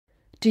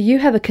Do you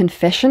have a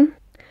confession?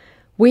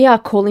 We are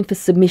calling for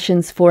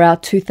submissions for our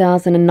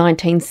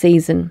 2019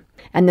 season,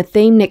 and the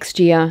theme next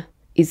year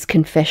is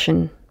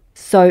confession.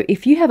 So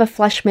if you have a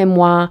flash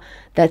memoir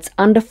that's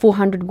under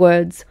 400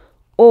 words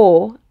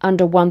or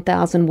under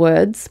 1,000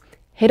 words,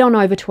 head on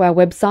over to our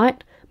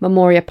website,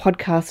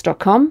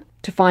 memoriapodcast.com,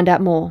 to find out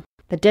more.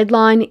 The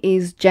deadline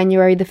is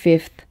January the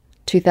 5th,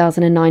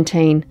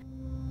 2019.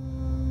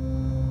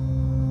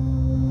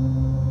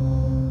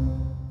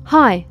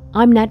 Hi,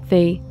 I'm Nat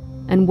V,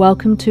 and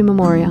welcome to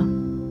Memoria.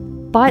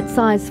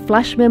 Bite-sized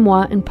flash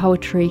memoir and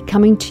poetry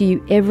coming to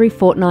you every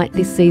fortnight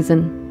this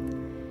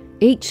season.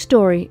 Each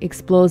story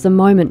explores a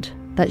moment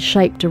that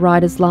shaped a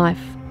writer's life.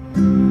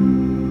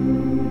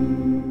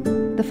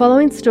 The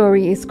following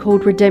story is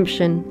called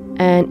Redemption,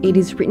 and it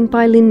is written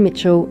by Lynn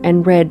Mitchell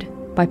and read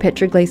by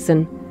Petra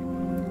Gleeson.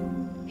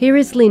 Here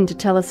is Lynn to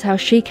tell us how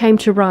she came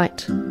to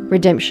write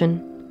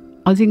Redemption.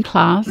 I was in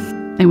class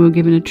and we were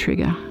given a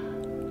trigger.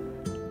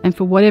 And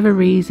for whatever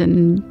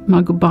reason,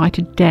 my goodbye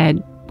to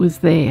Dad was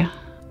there,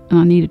 and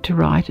I needed to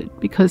write it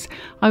because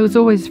I was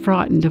always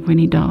frightened of when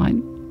he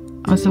died.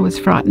 I was always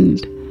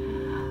frightened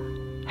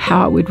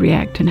how I would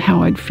react and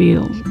how I'd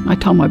feel. I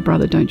told my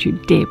brother, don't you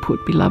dare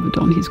put beloved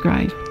on his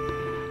grave.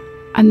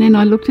 And then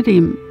I looked at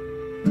him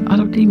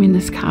in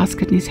this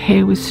casket, and his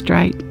hair was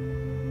straight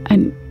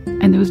and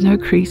there was no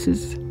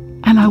creases.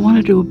 And I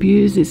wanted to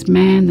abuse this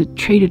man that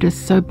treated us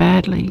so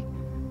badly.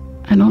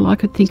 And all I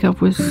could think of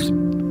was,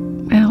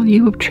 well,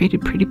 you were treated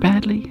pretty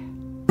badly.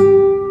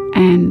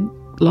 And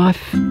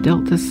life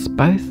dealt us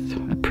both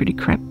a pretty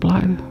crap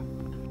blow.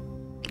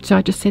 So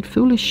I just said,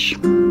 foolish.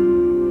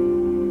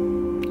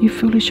 You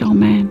foolish old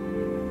man.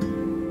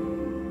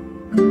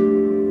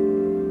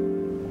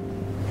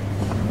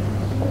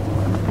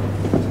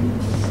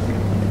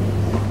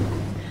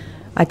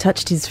 I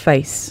touched his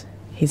face,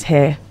 his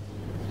hair,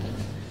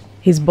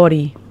 his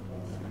body,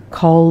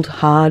 cold,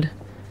 hard.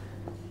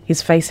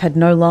 His face had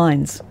no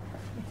lines.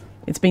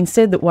 It's been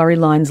said that worry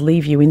lines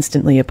leave you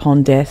instantly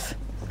upon death.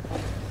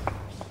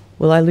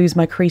 Will I lose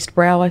my creased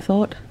brow, I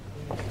thought?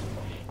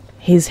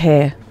 His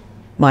hair,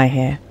 my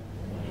hair.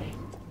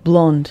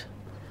 Blonde,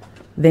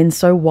 then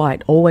so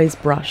white, always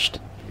brushed.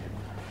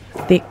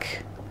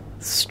 Thick,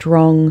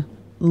 strong,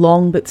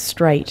 long but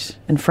straight,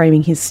 and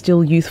framing his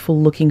still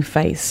youthful-looking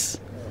face.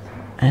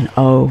 And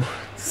oh,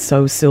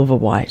 so silver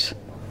white.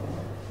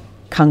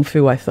 Kung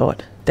Fu, I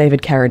thought.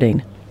 David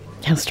Carradine.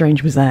 How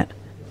strange was that?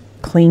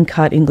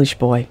 Clean-cut English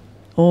boy.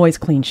 Always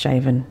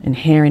clean-shaven and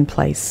hair in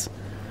place.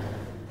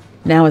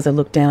 Now as I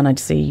looked down, I'd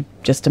see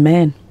just a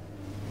man.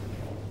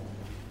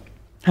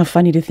 How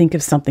funny to think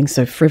of something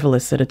so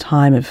frivolous at a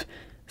time of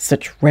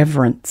such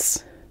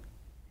reverence.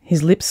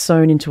 His lips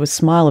sewn into a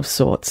smile of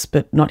sorts,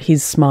 but not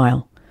his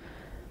smile.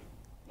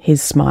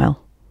 His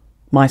smile.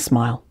 My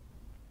smile.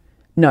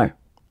 No,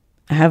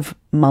 I have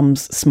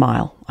Mum's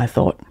smile, I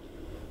thought.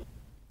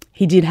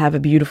 He did have a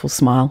beautiful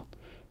smile,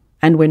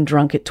 and when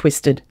drunk it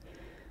twisted.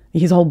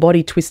 His whole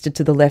body twisted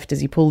to the left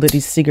as he pulled at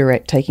his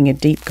cigarette, taking a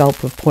deep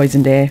gulp of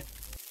poisoned air.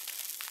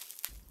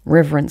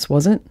 Reverence,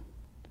 was it?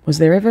 Was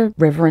there ever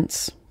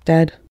reverence,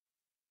 Dad?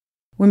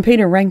 When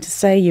Peter rang to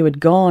say you had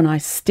gone, I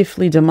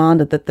stiffly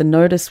demanded that the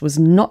notice was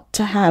not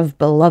to have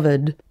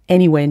beloved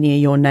anywhere near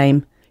your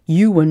name.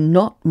 You were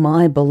not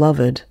my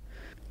beloved.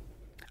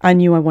 I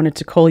knew I wanted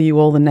to call you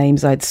all the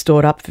names I'd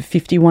stored up for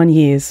 51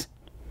 years.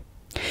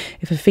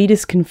 If a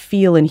fetus can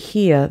feel and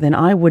hear, then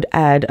I would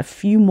add a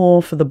few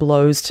more for the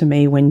blows to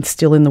me when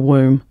still in the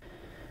womb.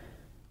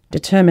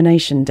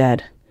 Determination,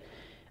 Dad.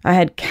 I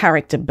had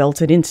character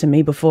belted into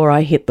me before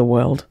I hit the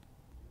world.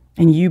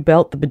 And you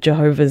belt the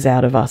Jehovah's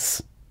out of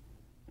us.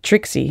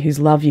 Trixie, whose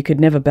love you could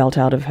never belt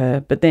out of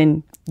her, but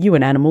then you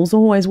and animals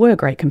always were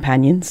great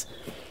companions.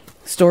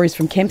 Stories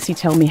from Kempsey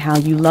tell me how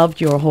you loved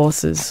your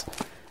horses,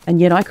 and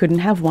yet I couldn't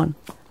have one.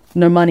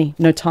 No money,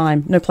 no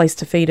time, no place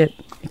to feed it.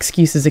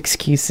 Excuses,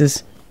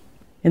 excuses.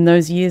 In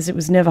those years, it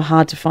was never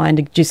hard to find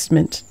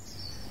adjustment.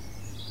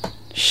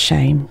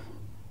 Shame.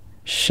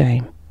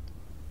 Shame.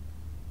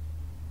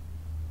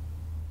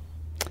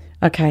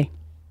 Okay.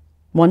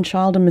 One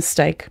child a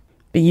mistake,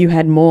 but you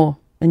had more,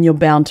 and you're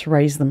bound to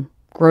raise them.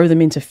 Grow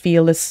them into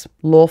fearless,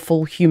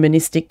 lawful,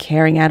 humanistic,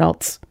 caring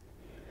adults.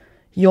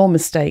 Your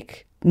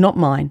mistake, not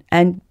mine.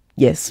 And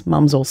yes,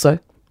 Mum's also.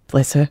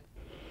 Bless her.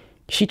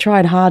 She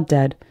tried hard,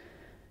 Dad.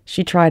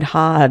 She tried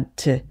hard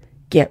to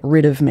get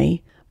rid of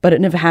me, but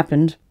it never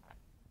happened.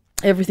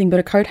 Everything but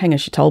a coat hanger,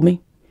 she told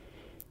me.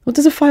 What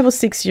does a 5 or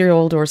 6 year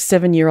old or a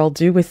 7-year-old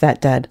do with that,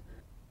 Dad?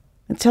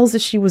 It tells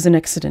us she was an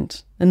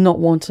accident and not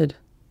wanted.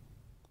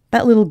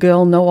 That little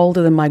girl, no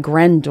older than my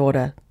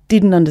granddaughter,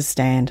 didn't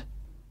understand.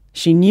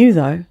 She knew,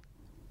 though.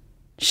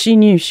 She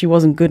knew she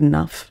wasn't good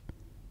enough.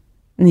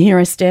 And here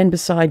I stand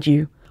beside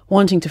you,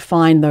 wanting to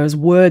find those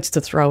words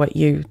to throw at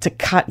you, to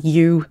cut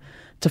you,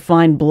 to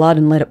find blood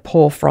and let it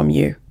pour from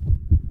you.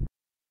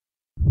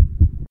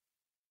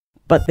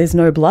 But there's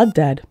no blood,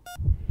 Dad.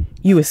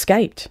 You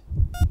escaped.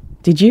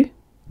 Did you?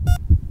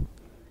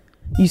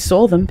 You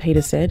saw them,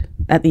 Peter said,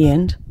 at the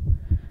end.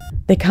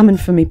 They're coming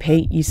for me,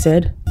 Pete, you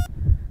said.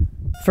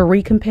 For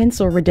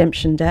recompense or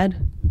redemption, Dad?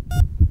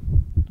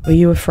 Were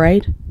you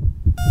afraid?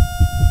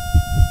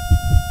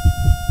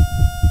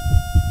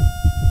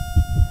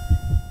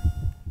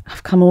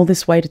 I've come all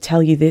this way to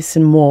tell you this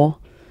and more.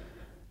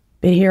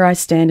 But here I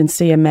stand and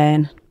see a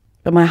man,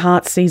 but my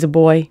heart sees a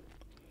boy,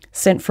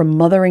 sent from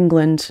Mother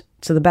England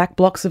to the back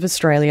blocks of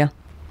Australia.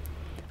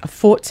 A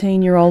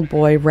 14-year-old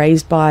boy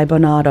raised by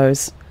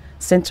Barnardos,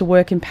 sent to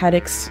work in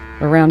paddocks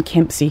around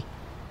Kempsey.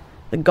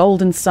 The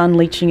golden sun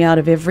leaching out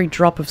of every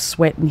drop of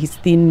sweat his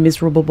thin,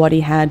 miserable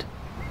body had.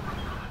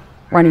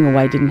 Running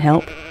away didn't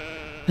help.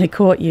 They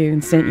caught you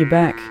and sent you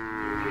back.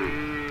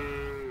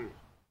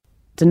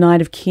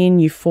 Denied of kin,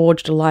 you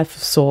forged a life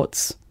of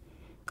sorts.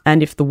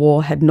 And if the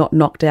war had not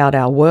knocked out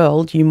our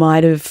world, you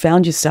might have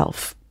found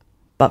yourself,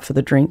 but for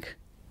the drink.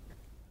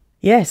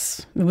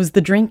 Yes, it was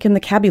the drink and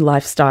the cabbie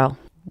lifestyle.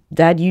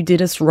 Dad, you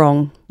did us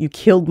wrong. You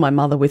killed my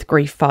mother with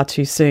grief far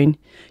too soon.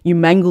 You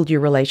mangled your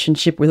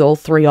relationship with all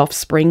 3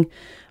 offspring.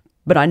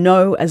 But I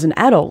know as an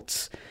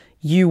adult,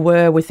 you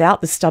were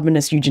without the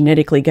stubbornness you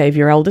genetically gave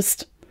your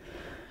eldest.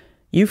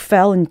 You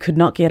fell and could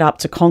not get up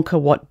to conquer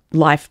what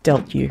life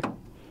dealt you.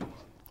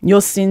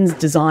 Your sins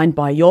designed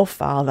by your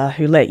father,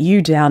 who let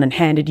you down and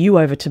handed you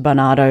over to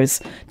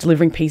Barnardos,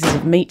 delivering pieces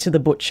of meat to the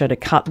butcher to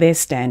cut their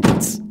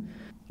standards.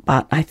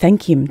 But I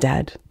thank him,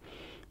 Dad,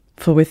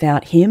 for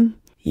without him,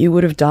 you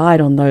would have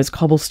died on those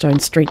cobblestone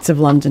streets of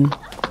London.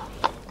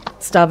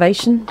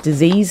 Starvation,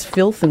 disease,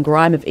 filth and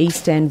grime of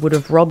East End would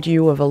have robbed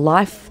you of a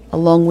life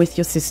along with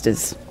your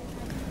sisters.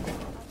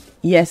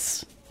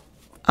 Yes,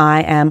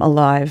 I am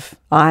alive.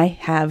 I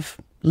have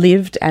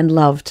lived and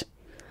loved.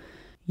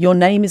 Your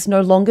name is no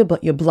longer,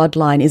 but your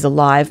bloodline is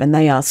alive, and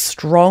they are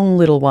strong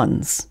little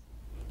ones.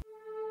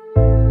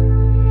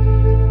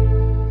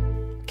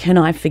 Can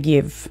I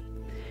forgive?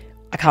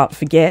 I can't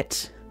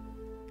forget.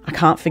 I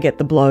can't forget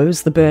the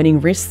blows, the burning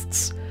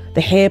wrists,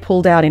 the hair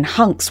pulled out in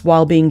hunks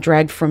while being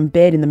dragged from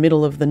bed in the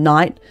middle of the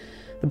night,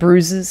 the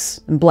bruises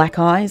and black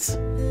eyes.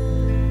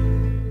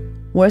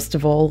 Worst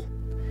of all,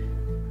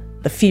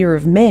 the fear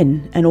of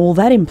men and all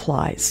that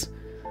implies.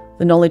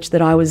 The knowledge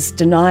that I was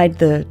denied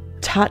the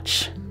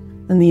touch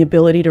and the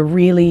ability to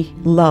really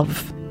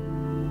love.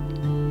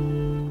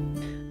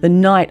 The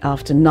night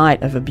after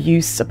night of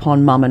abuse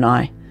upon Mum and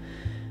I.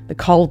 The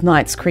cold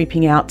nights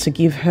creeping out to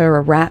give her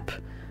a wrap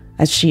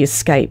as she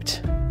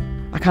escaped.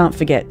 I can't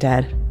forget,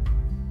 Dad.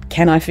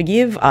 Can I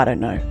forgive? I don't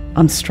know.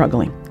 I'm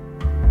struggling.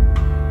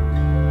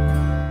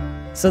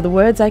 So the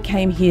words I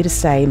came here to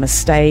say must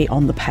stay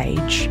on the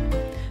page.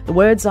 The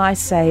words I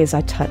say as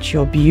I touch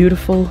your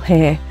beautiful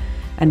hair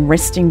and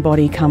resting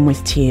body come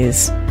with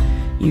tears.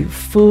 You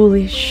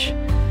foolish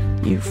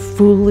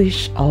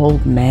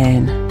old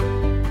man.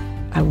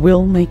 I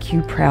will make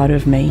you proud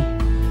of me.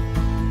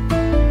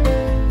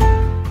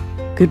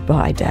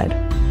 Goodbye, Dad.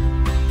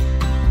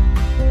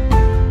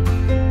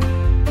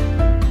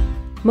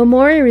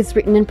 Memoria is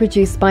written and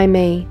produced by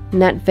me,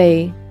 Nat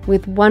V,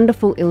 with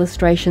wonderful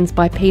illustrations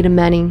by Peter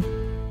Manning.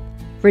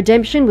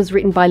 Redemption was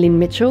written by Lynn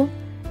Mitchell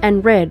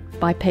and read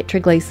by Petra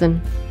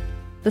Gleeson.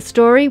 The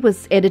story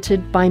was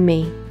edited by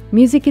me.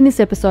 Music in this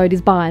episode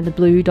is by the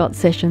Blue Dot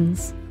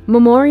Sessions.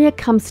 Memoria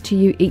comes to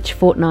you each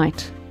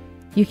fortnight.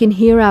 You can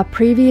hear our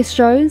previous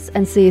shows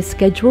and see a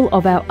schedule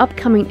of our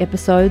upcoming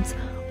episodes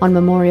on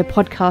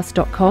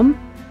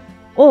memoriapodcast.com,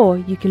 or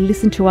you can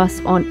listen to us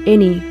on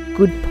any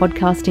good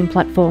podcasting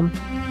platform.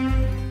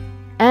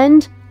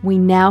 And we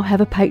now have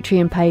a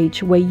Patreon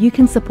page where you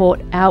can support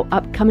our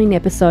upcoming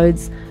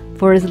episodes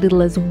for as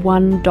little as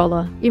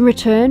 $1. In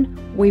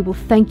return, we will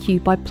thank you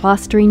by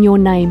plastering your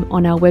name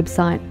on our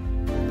website.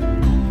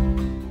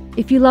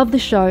 If you love the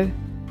show,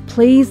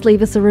 please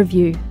leave us a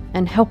review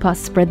and help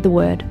us spread the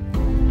word.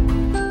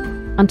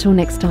 Until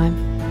next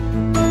time.